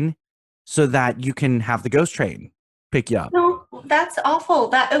train so that you can have the ghost train pick you up. No, that's awful.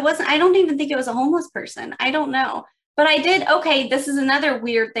 I don't even think it was a homeless person. I don't know. But I did. Okay, this is another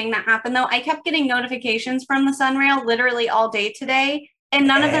weird thing that happened, though. I kept getting notifications from the Sunrail literally all day today, and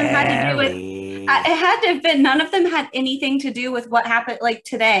none of them had to do with. It had to have been. None of them had anything to do with what happened like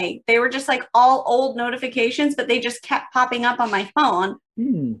today. They were just like all old notifications, but they just kept popping up on my phone.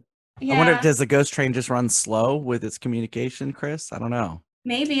 Yeah. I wonder, does the ghost train just run slow with its communication, Chris? I don't know.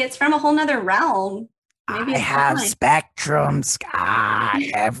 Maybe it's from a whole nother realm. Maybe I have Spectrum, Scott.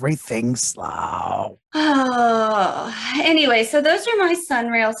 Everything's slow. Oh, anyway, so those are my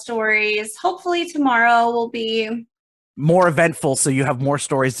Sunrail stories. Hopefully tomorrow will be more eventful, so you have more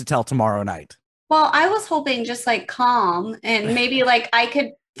stories to tell tomorrow night. Well, I was hoping just like calm and maybe like I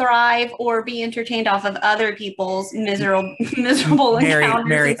could thrive or be entertained off of other people's miserable encounters.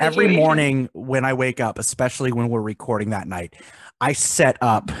 Mary, every morning when I wake up, especially when we're recording that night, I set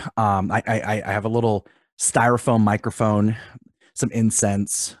up, I have a little styrofoam microphone, some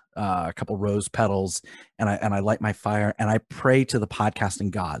incense, a couple rose petals, and I light my fire and I pray to the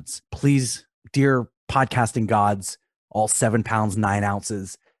podcasting gods. Please, dear podcasting gods, all 7 pounds, 9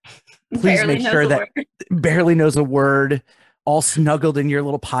 ounces, please make sure that barely knows a word, all snuggled in your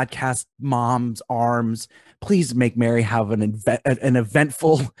little podcast mom's arms. Please make Mary have an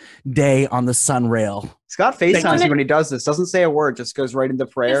eventful day on the Sunrail. Scott FaceTimes you when he does this. Doesn't say a word, just goes right into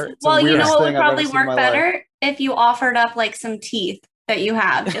prayer. Well, you know what would probably work better? If you offered up like some teeth that you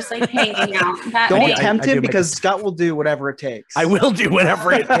have, just like hanging out. Don't tempt him because Scott will do whatever it takes. I will do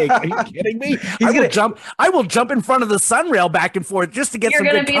whatever it takes. Are you kidding me? I will jump in front of the Sunrail back and forth just to get some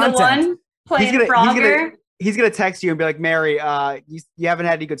good content. You're going to be the one playing Frogger? he's gonna text you and be like, Mary, you haven't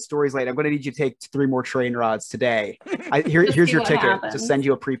had any good stories lately. I'm gonna need you to take 3 more train rods today. Here's see your what ticket. happens. Just send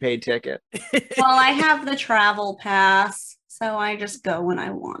you a prepaid ticket. Well, I have the travel pass, so I just go when I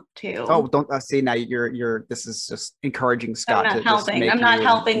want to. Oh, don't see now. You're. This is just encouraging Scott I'm to not helping. just make I'm not you-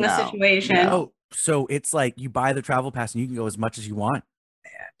 helping the no, situation. no. Oh, so it's like you buy the travel pass and you can go as much as you want.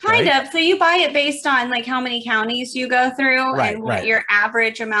 Kind Right. of. So you buy it based on like how many counties you go through Right, and what right. your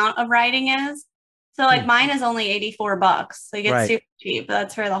average amount of riding is. So like mine is only $84. Like it's Right. super cheap. But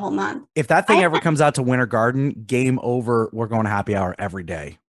that's for the whole month. If that thing I- ever comes out to Winter Garden, game over. We're going to happy hour every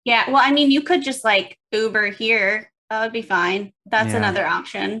day. Yeah. Well, I mean, you could just like Uber here. That would be fine. That's Yeah. another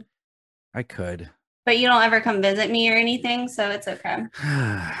option. I could. But you don't ever come visit me or anything, so it's okay.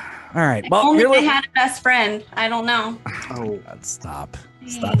 All right. Well, Only you're if I had a best friend. I don't know. Oh, God, stop.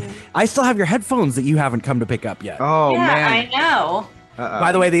 Stop. Dang. I still have your headphones that you haven't come to pick up yet. oh yeah, man. I know. Uh-oh.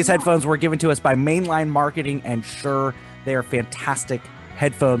 By the way, these headphones were given to us by Mainline Marketing and Shure. They are fantastic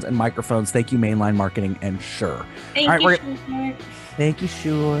headphones and microphones. Thank you, Mainline Marketing and Shure. Thank All right, you. we're- Shure. Thank you,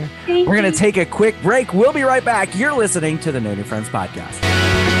 Shure. Thank We're going you. to take a quick break. We'll be right back. You're listening to the No New Friends podcast.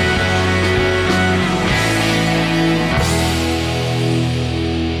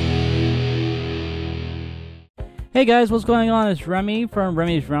 Hey guys, what's going on? It's Remy from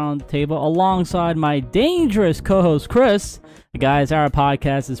Remy's Roundtable alongside my dangerous co-host Chris. Guys, our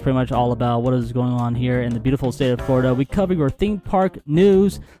podcast is pretty much all about what is going on here in the beautiful state of Florida. We cover your theme park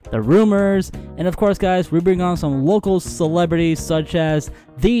news, the rumors, and of course, guys, we bring on some local celebrities such as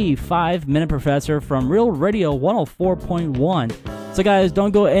the 5-Minute Professor from Real Radio 104.1. So guys,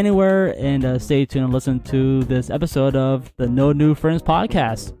 don't go anywhere and stay tuned and listen to this episode of the No New Friends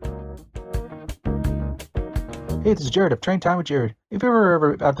podcast. Hey, this is Jared of Train Time with Jared. If you've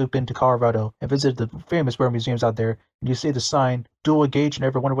ever been to Colorado and visited the famous world museums out there, and you see the sign dual gauge and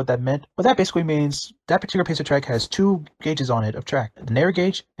ever wonder what that meant, well, that basically means that particular piece of track has 2 gauges on it of track, the narrow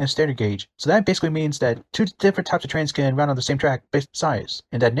gauge and standard gauge. So that basically means that 2 different types of trains can run on the same track based on size.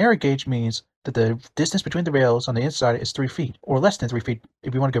 And that narrow gauge means that the distance between the rails on the inside is 3 feet, or less than 3 feet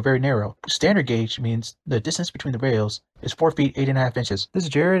if you want to go very narrow. Standard gauge means the distance between the rails is 4 feet, 8.5 inches. This is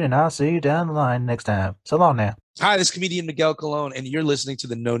Jared, and I'll see you down the line next time. So long now. Hi, this is comedian Miguel Colon, and you're listening to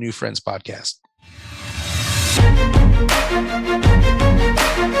the No New Friends podcast.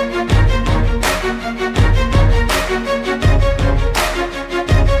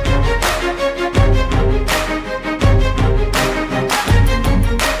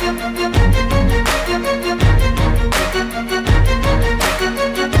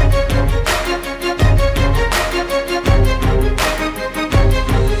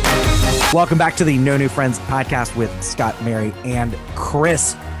 Welcome back to the No New Friends podcast with Scott, Mary, and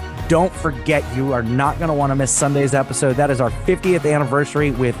Chris. Don't forget, you are not going to want to miss Sunday's episode. That is our 50th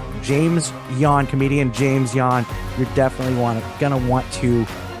anniversary with James Yon, comedian James Yon. You're definitely going to want to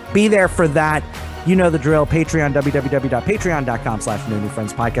be there for that. You know the drill. Patreon, www.patreon.com/No New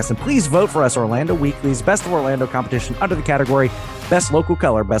Friends podcast. And please vote for us, Orlando Weekly's Best of Orlando competition under the category Best Local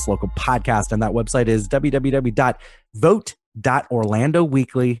Color, Best Local Podcast. And that website is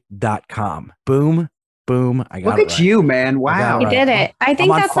www.vote.orlandoweekly.com. Boom, boom. I got Look it at right. you, man. I Wow. got You it did it. I think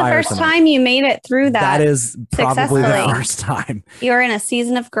I'm on that's the fire first tonight. time you made it through that. That is probably the successfully. first time. You're in a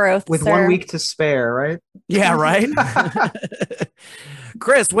season of growth. With sir. 1 week to spare, right? Yeah, right.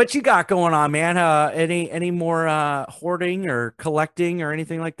 Chris, what you got going on, man? Any more hoarding or collecting or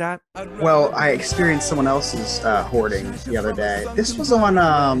anything like that? Well, I experienced someone else's hoarding the other day. This was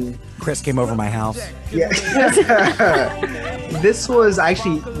on Chris came over my house. yeah. This was, I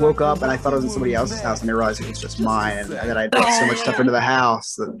actually woke up and I thought it was in somebody else's house and I realized it was just mine and that I'd put so much stuff into the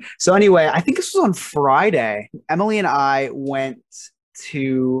house. So anyway, I think this was on Friday. Emily and I went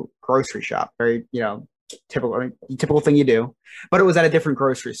to grocery shop. Very, typical thing you do. But it was at a different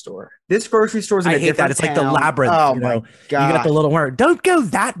grocery store. This grocery store is in I a hate different that. It's like the town. labyrinth. Oh you my know? god! You got the little word. Don't go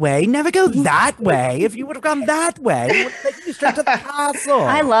that way. Never go that way. If you would have gone that way, it would have taken you straight to the castle.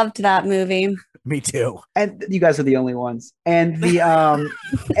 I loved that movie. Me too. And you guys are the only ones. And the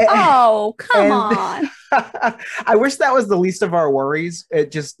Oh, come and- on. I wish that was the least of our worries.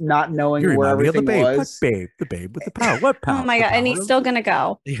 Just not knowing You where remind me of the everything babe. was. What babe? The babe with the power. What power? Oh my The god. And power he's of- still gonna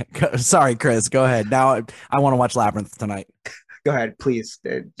go. Yeah, sorry, Chris. Go ahead. Now I want to watch Labyrinth tonight. Go ahead, please.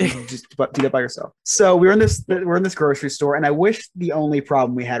 Just do that by yourself. So we're in this grocery store, and I wish the only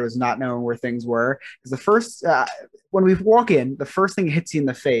problem we had was not knowing where things were. Because the first when we walk in, the first thing that hits you in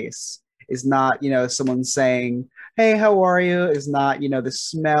the face is not someone saying, "Hey, how are you?" Is not the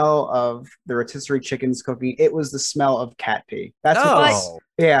smell of the rotisserie chickens cooking. It was the smell of cat pee. That's what Oh,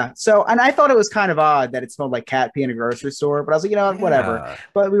 Yeah. So, and I thought it was kind of odd that it smelled like cat pee in a grocery store, but I was like, you know, whatever. Yeah.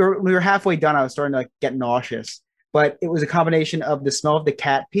 But we were halfway done. I was starting to like get nauseous. But it was a combination of the smell of the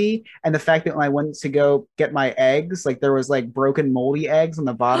cat pee and the fact that when I went to go get my eggs, like there was like broken moldy eggs on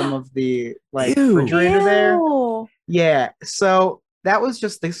the bottom of the like Ew. refrigerator there. Ew. Yeah. So that was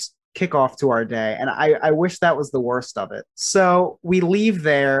just this kickoff to our day. And I wish that was the worst of it. So we leave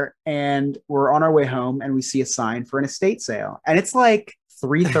there and we're on our way home and we see a sign for an estate sale. And it's like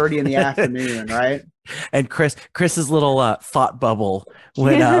 3:30 in the afternoon, right? And Chris's little thought bubble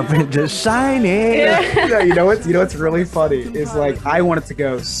went up and just shining. Yeah, you know what's really funny is like I wanted to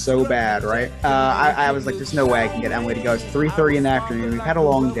go so bad, right? I was like, there's no way I can get Emily to go. It's 3:30 in the afternoon. We've had a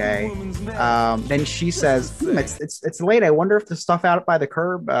long day. Then she says, it's late. I wonder if there's stuff out by the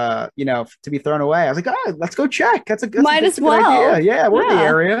curb, to be thrown away. I was like, oh, let's go check. That's a good idea. Yeah, we're in the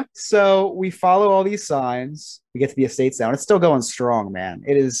area. So we follow all these signs. We get to the estate sale. And it's still going strong, man.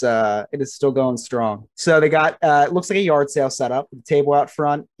 It is still going strong. So they got it looks like a yard sale set up with a table out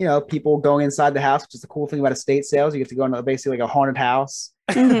front, people going inside the house, which is the cool thing about estate sales. You get to go into basically like a haunted house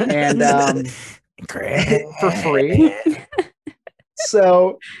and for free.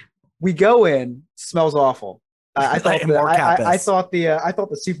 So we go in, smells awful. I thought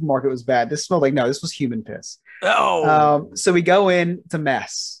the supermarket was bad. This smelled like, no, this was human piss. So we go in to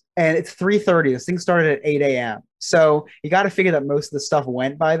mess. And it's 3:30. This thing started at 8 a.m. So you got to figure that most of the stuff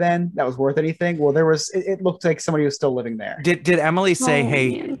went by then. That was worth anything. Well, it looked like somebody was still living there. Did Emily say,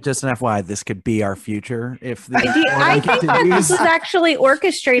 "Hey, just an FYI, this could be our future"? If I think that this was actually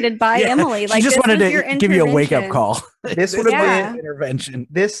orchestrated by Emily. Like, she just wanted to give you a wake up call. This would have been intervention.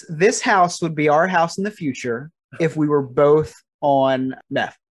 This house would be our house in the future if we were both on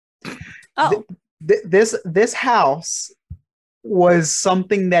meth. Oh, this house was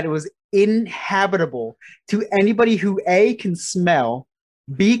something that was inhabitable to anybody who A, can smell,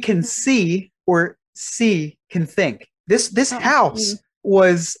 B, can see, or C, can think. This house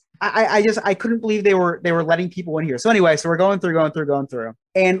was I couldn't believe they were letting people in here. So anyway, so we're going through,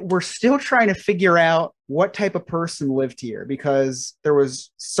 and we're still trying to figure out what type of person lived here, because there was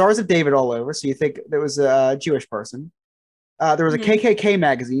Stars of David all over. So you think there was a Jewish person. There was a KKK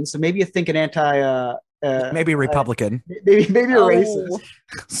magazine, so maybe you think an maybe Republican, maybe a racist.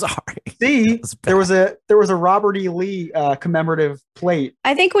 Sorry. See, there was a Robert E. Lee commemorative plate.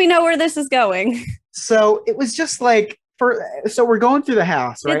 I think we know where this is going. So it was just like so we're going through the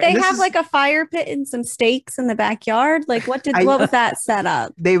house, right? Did they have like a fire pit and some steaks in the backyard? Like what was that set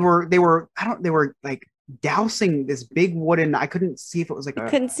up? They were like dousing this big wooden. I couldn't see if it was like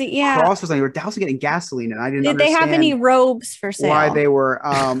cross or something. They were dousing it in gasoline, and I didn't. Did they have any robes for sale? Why they were?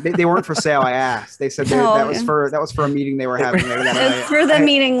 They weren't for sale. I asked. They said that was for a meeting they were having. For the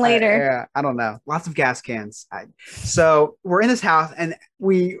meeting later. I don't know. Lots of gas cans. So we're in this house, and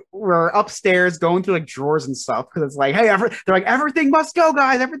we were upstairs going through like drawers and stuff, because it's like, hey, they're like, everything must go,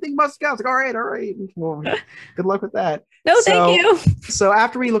 guys. Everything must go. It's like, all right. Well, good luck with that. No, thank you. So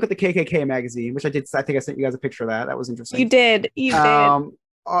after we look at the KKK magazine, which I did, I think I sent you guys a picture of that. That was interesting. You did. We go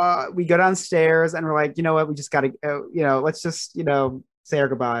downstairs and we're like, you know what? We just got to, let's just, say our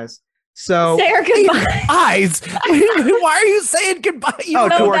goodbyes. So say our goodbyes. Why are you saying goodbye? To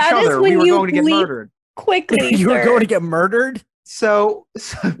our other. We were going to get murdered. Quickly. You were going to get murdered? So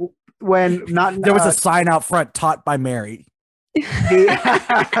when there was a sign out front, taught by Mary.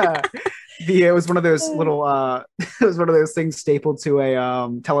 It was one of those little it was one of those things stapled to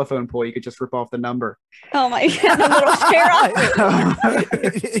a telephone pole. You could just rip off the number. Oh my god, a little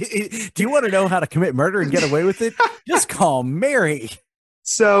share. Do you want to know how to commit murder and get away with it? Just call Mary.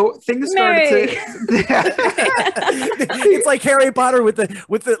 So things started to it's like Harry Potter with the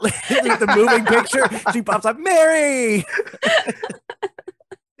moving picture. She pops up, Mary.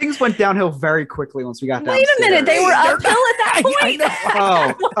 Things went downhill very quickly once we got downstairs. Wait a minute, they were uphill at that point.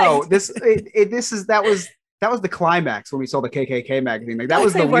 That was the climax when we saw the KKK magazine. Like that I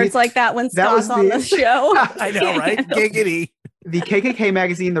was the words like that when Scott's on the show. I know, right? Giggity. The KKK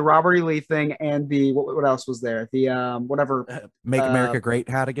magazine, the Robert E. Lee thing, and the what else was there? The Make America Great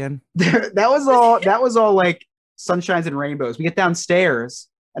hat again. That was all like sunshines and rainbows. We get downstairs.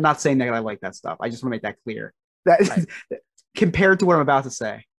 I'm not saying that I like that stuff. I just want to make that clear. That compared to what I'm about to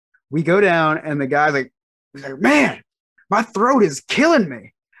say. We go down and the guy's like, man, my throat is killing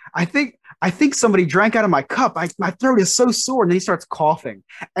me. I think somebody drank out of my cup. My throat is so sore. And then he starts coughing.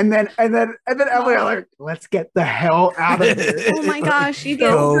 And then Emily, like, let's get the hell out of here. Oh my gosh, you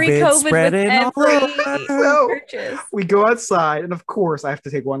get free COVID with every purchase. We go outside, and of course, I have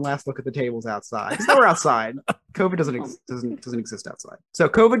to take one last look at the tables outside. Because we're outside. COVID doesn't exist outside. So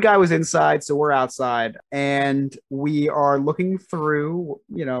COVID guy was inside, so we're outside, and we are looking through,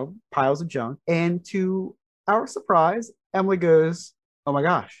 piles of junk. And to our surprise, Emily goes, "Oh my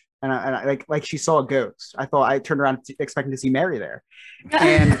gosh." And I like she saw a ghost. I turned around expecting to see Mary there.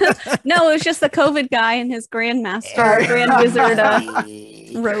 And no, it was just the COVID guy in his Grandmaster, Grand Wizard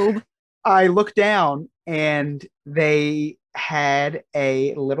robe. I looked down and they had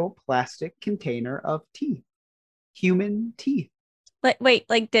a little plastic container of teeth. Human teeth. Like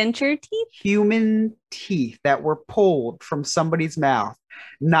denture teeth? Human teeth that were pulled from somebody's mouth.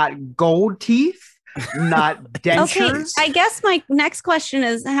 Not gold teeth. Not dentures. Okay, I guess my next question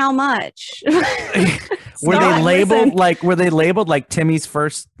is how much? Were they labeled like Timmy's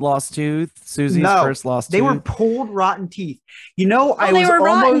first lost tooth, Susie's first lost tooth? They were pulled rotten teeth.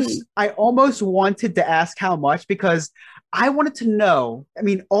 I almost wanted to ask how much because I wanted to know. I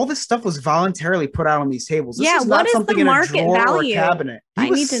mean, all this stuff was voluntarily put out on these tables. This is not something in a drawer or a cabinet. He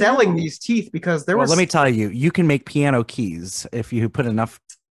was selling these teeth because there was. Let me tell you, you can make piano keys if you put enough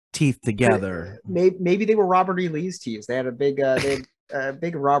teeth together. Maybe they were Robert E. Lee's teeth. They had a big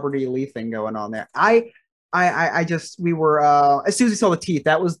big Robert E. Lee thing going on there. We were as soon as we saw the teeth,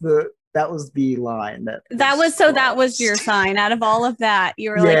 that was the line that was your sign. Out of all of that,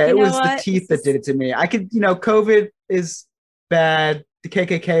 you were it was the teeth that did it to me. I could, COVID is bad, the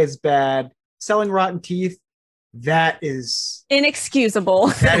KKK is bad, selling rotten teeth, that is inexcusable.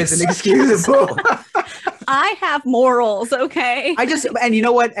 That is inexcusable. I have morals, okay? And you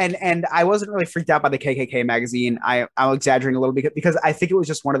know what? And I wasn't really freaked out by the KKK magazine. I'm exaggerating a little bit because I think it was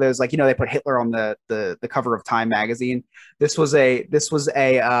just one of those, they put Hitler on the cover of Time magazine. This was a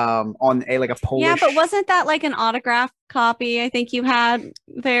on a Polish. Yeah, but wasn't that like an autograph copy? I think you had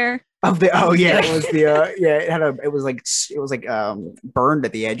there. It was like burned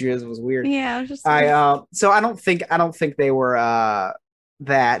at the edges. It was weird. Yeah, it was just so I don't think they were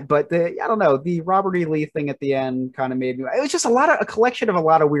that, but I don't know, the Robert E. Lee thing at the end kind of made me. It was just a collection of a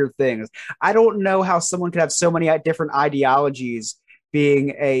lot of weird things. I don't know how someone could have so many different ideologies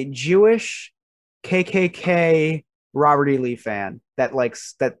being a Jewish KKK Robert E. Lee fan that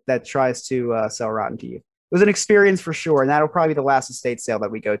tries to sell rotten teeth. It was an experience for sure, and that'll probably be the last estate sale that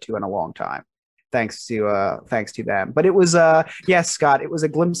we go to in a long time. Thanks to them. But it was yes, Scott, it was a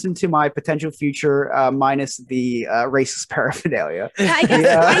glimpse into my potential future, minus the racist paraphernalia. I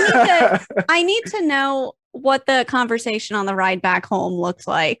guess I need to know what the conversation on the ride back home looked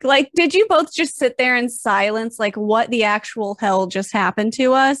like. Like, did you both just sit there in silence, like what the actual hell just happened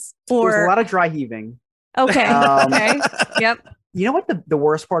to us? Or there was a lot of dry heaving. Okay. Okay. Yep. You know what the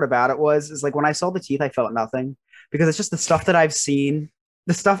worst part about it is like when I saw the teeth, I felt nothing because it's just the stuff that I've seen.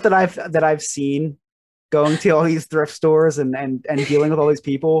 The stuff that I've seen going to all these thrift stores and dealing with all these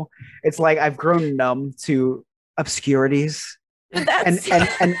people, it's like I've grown numb to obscurities. And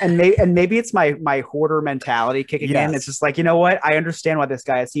maybe it's my hoarder mentality kicking in. It's just like, you know what? I understand why this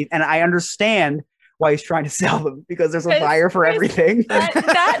guy has teeth, and I understand why he's trying to sell them because there's a buyer for everything.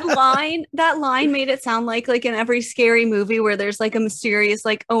 That line made it sound like in every scary movie where there's like a mysterious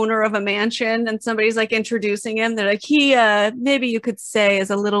owner of a mansion and somebody's introducing him. They're like, he maybe you could say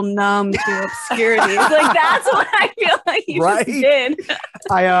is a little numb to obscurity. That's what I feel like you just did.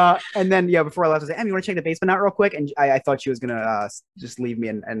 And then before I left, I said, you want to check the basement out real quick? And I thought she was gonna just leave me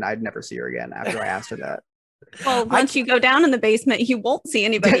and I'd never see her again after I asked her that. Well, once you go down in the basement, you won't see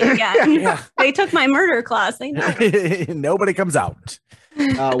anybody again. They took my murder class. They know. Nobody comes out.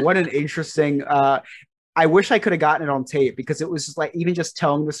 What an interesting. I wish I could have gotten it on tape because it was just even just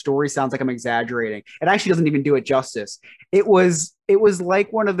telling the story sounds like I'm exaggerating. It actually doesn't even do it justice. It was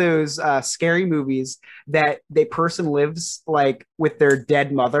like one of those scary movies that the person lives with their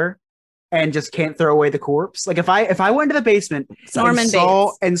dead mother and just can't throw away the corpse. Like if I went to the basement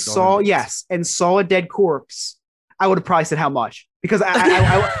and saw a dead corpse, I would have probably said how much because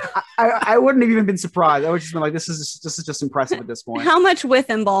I wouldn't have even been surprised. I would just been like, this is just impressive at this point. How much with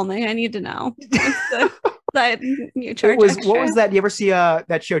embalming? I need to know. What was that? You ever see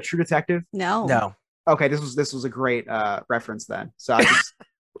that show True Detective? No. Okay, this was a great reference then. So I just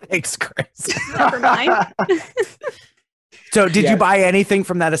thanks, Chris. Never mind. So did you buy anything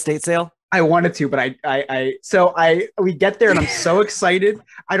from that estate sale? I wanted to, but we get there and I'm so excited.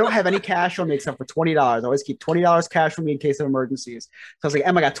 I don't have any cash on me except for $20. I always keep $20 cash on me in case of emergencies. So I was like,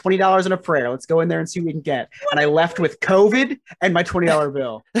 Emma, I got $20 in a prayer. Let's go in there and see what we can get. And I left with COVID and my $20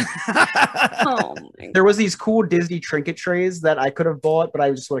 bill. Oh my There was these cool Disney trinket trays that I could have bought, but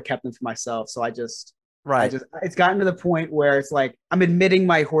I just would have kept them for myself. So it's gotten to the point where it's like I'm admitting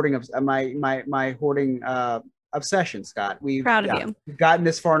my hoarding of my hoarding obsession, Scott. We've gotten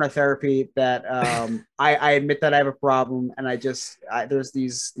this far in our therapy that I admit that I have a problem, and there's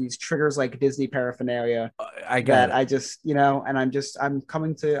these triggers like Disney paraphernalia. I'm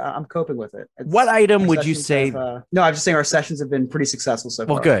coping with it. What item would you say? No, I'm just saying our sessions have been pretty successful so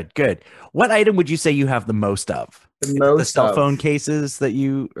far. Well, good. What item would you say you have the most of? The cell phone cases that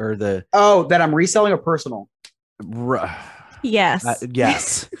that I'm reselling or personal? Yes.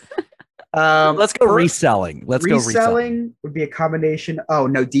 Yes. Let's go reselling. Reselling would be a combination. Oh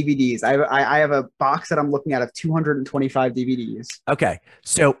no, DVDs. I have a box that I'm looking at of 225 DVDs. Okay,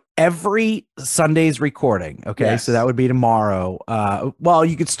 so every Sunday's recording. Okay, yes. So that would be tomorrow. Well,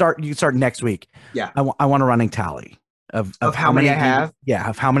 you could start next week. Yeah, I want a running tally of how many I have. Yeah,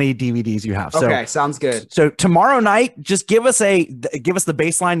 of how many DVDs you have. Okay, sounds good. So tomorrow night, just give us the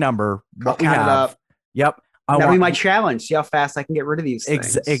baseline number. I'll count it up. Yep. That'll be my challenge. See how fast I can get rid of these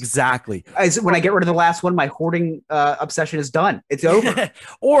things. Exactly. When I get rid of the last one, my hoarding obsession is done. It's over.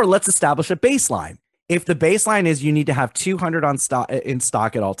 Or let's establish a baseline. If the baseline is you need to have 200 in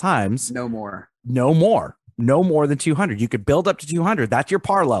stock at all times. No more than 200. You could build up to 200. That's your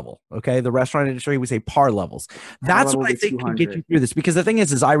par level. Okay. The restaurant industry, we say par levels. That's what I think can get you through this, because the thing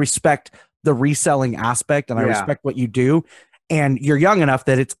is I respect the reselling aspect and I respect what you do. And you're young enough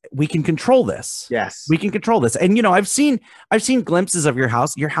that we can control this. Yes, we can control this. And I've seen glimpses of your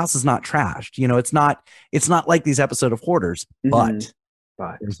house. Your house is not trashed. It's not like these episodes of Hoarders, but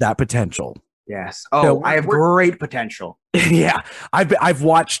there's that potential. Yes. Oh, so I have great potential. Yeah, I've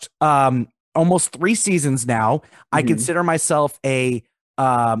watched almost 3 seasons now. I consider myself a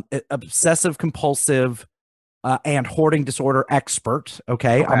obsessive compulsive and hoarding disorder expert.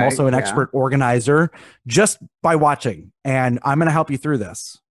 Okay. I'm also an expert organizer just by watching, and I'm going to help you through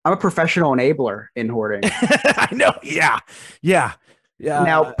this. I'm a professional enabler in hoarding. I know. Yeah.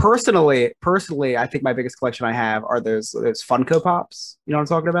 Now, personally, I think my biggest collection I have are those Funko Pops. You know what I'm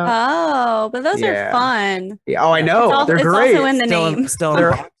talking about? Oh, but those are fun. Yeah. Oh, I know. They're great. It's also in the name.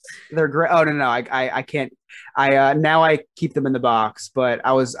 They're great. Oh no, I can't. Now I keep them in the box, but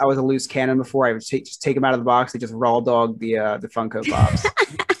I was a loose cannon before. I would just take them out of the box and just raw dog the Funko Pops.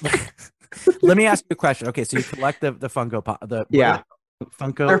 Let me ask you a question. Okay, so you collect the Funko Pop.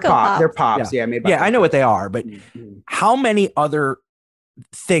 Funko. They're pops. Yeah, made by I know what they are, but how many other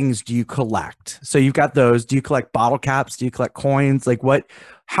things do you collect? So you've got those. Do you collect bottle caps? Do you collect coins? Like what?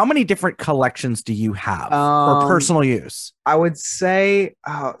 How many different collections do you have for personal use? I would say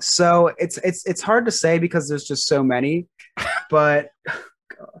so. It's hard to say because there's just so many. But gosh,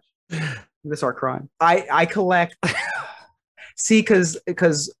 I'm gonna start crying. I collect. See,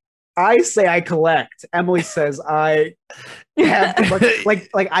 because I say I collect. Emily says I have like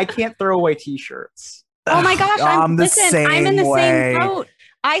I can't throw away T-shirts. Oh my gosh! I'm in the same boat.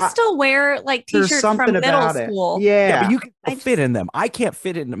 I still wear like T-shirts from middle school. Yeah, but you can fit in them. I can't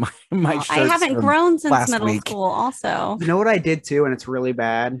fit into my shirts. I haven't grown since middle school. Also, you know what I did too, and it's really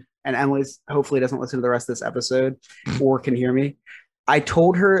bad. And Emily's hopefully doesn't listen to the rest of this episode or can hear me. I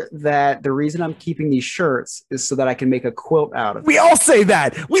told her that the reason I'm keeping these shirts is so that I can make a quilt out of them. We all say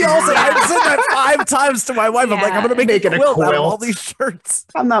that. I've said that 5 times to my wife. Yeah. I'm like, I'm going to make a quilt out of all these shirts.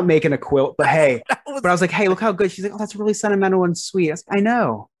 I'm not making a quilt, but hey. But I was like, hey, look how good. She's like, oh, that's really sentimental and sweet. I was like, I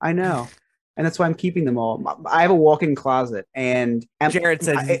know. And that's why I'm keeping them all. I have a walk-in closet. And Jared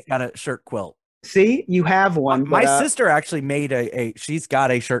said he's got a shirt quilt. See, you have one. My sister actually made she's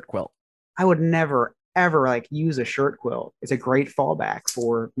got a shirt quilt. I would never ever use a shirt quilt. It's a great fallback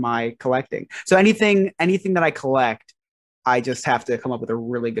for my collecting. So anything that I collect, I just have to come up with a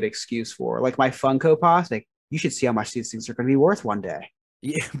really good excuse for. Like my Funko Pops, you should see how much these things are going to be worth one day.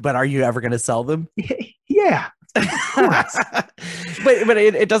 Yeah, but are you ever going to sell them? Yeah. but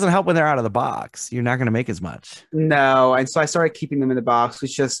it doesn't help when they're out of the box. You're not going to make as much. No, and so I started keeping them in the box.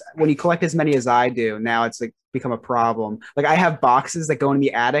 It's just when you collect as many as I do, now it's become a problem. I have boxes that go in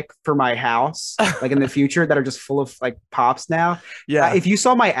the attic for my house, in the future, that are just full of pops now. Yeah. If you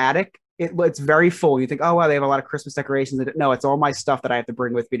saw my attic, it's very full. You think, oh wow, they have a lot of Christmas decorations. No, it's all my stuff that I have to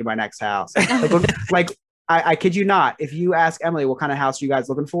bring with me to my next house. I kid you not. If you ask Emily what kind of house are you guys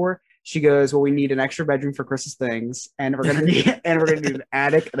looking for, She goes, well, we need an extra bedroom for Chris's things, and we're gonna need an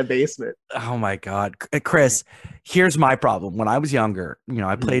attic and a basement. Oh my God, Chris, here's my problem. When I was younger,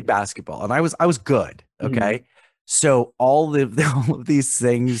 I played basketball and I was good. Okay. So all of these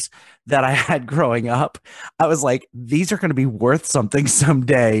things that I had growing up, I was like, these are going to be worth something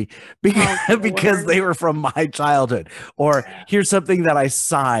someday because they were from my childhood. Or here's something that I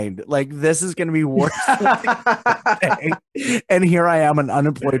signed. Like, this is going to be worth something someday. And here I am, an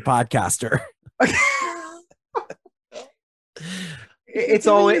unemployed podcaster. It's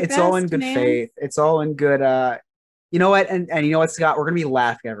all in good faith. It's all in good. You know what? And you know what, Scott? We're going to be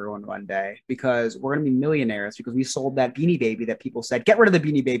laughing at everyone one day because we're going to be millionaires because we sold that Beanie Baby that people said, get rid of the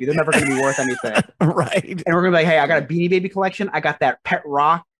Beanie Baby. They're never going to be worth anything. Right. And we're going to be like, hey, I got a Beanie Baby collection. I got that pet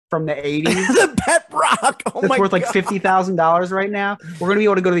rock from the 80s. The pet rock. Oh, that's worth like $50,000 right now. We're going to be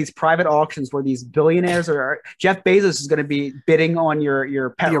able to go to these private auctions where these billionaires Jeff Bezos is going to be bidding on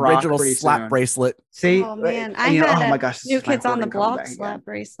your pet rock. The original slap bracelet. See? Oh, man. I had my gosh, New Kids on the Block slap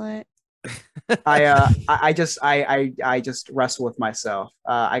bracelet. I just wrestle with myself.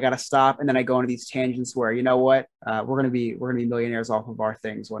 I gotta stop, and then I go into these tangents where we're gonna be millionaires off of our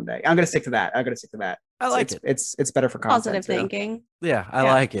things one day. I'm gonna stick to that. I like it. It's better for content. Positive thinking. Yeah, I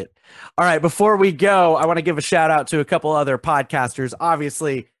like it. All right, before we go, I want to give a shout out to a couple other podcasters.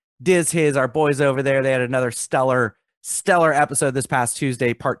 Obviously, our boys over there, they had another stellar episode this past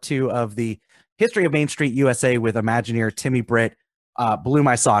Tuesday, part 2 of the History of Main Street USA with Imagineer Timmy Britt. Blew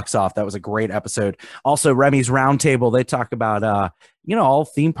my socks off. That was a great episode. Also, Remy's Roundtable, they talk about all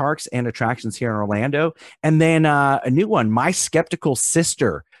theme parks and attractions here in Orlando. And then a new one, My Skeptical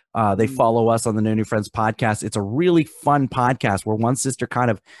Sister. They follow us on the No New Friends podcast. It's a really fun podcast where one sister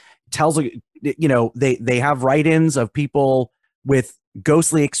kind of tells, they have write-ins of people with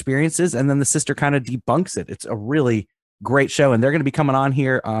ghostly experiences, and then the sister kind of debunks it. It's a really great show, and they're going to be coming on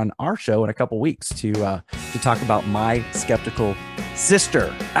here on our show in a couple weeks to talk about My Skeptical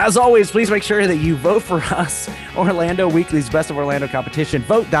Sister. As always, please make sure that you vote for us, Orlando Weekly's Best of Orlando competition.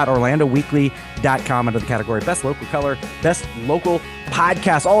 Vote.orlandoweekly.com under the category Best Local Color, Best Local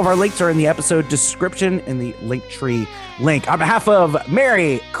Podcast. All of our links are in the episode description in the Linktree link. On behalf of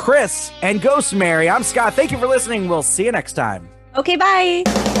Mary, Chris, and Ghost Mary, I'm Scott. Thank you for listening. We'll see you next time. Okay,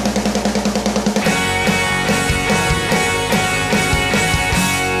 bye.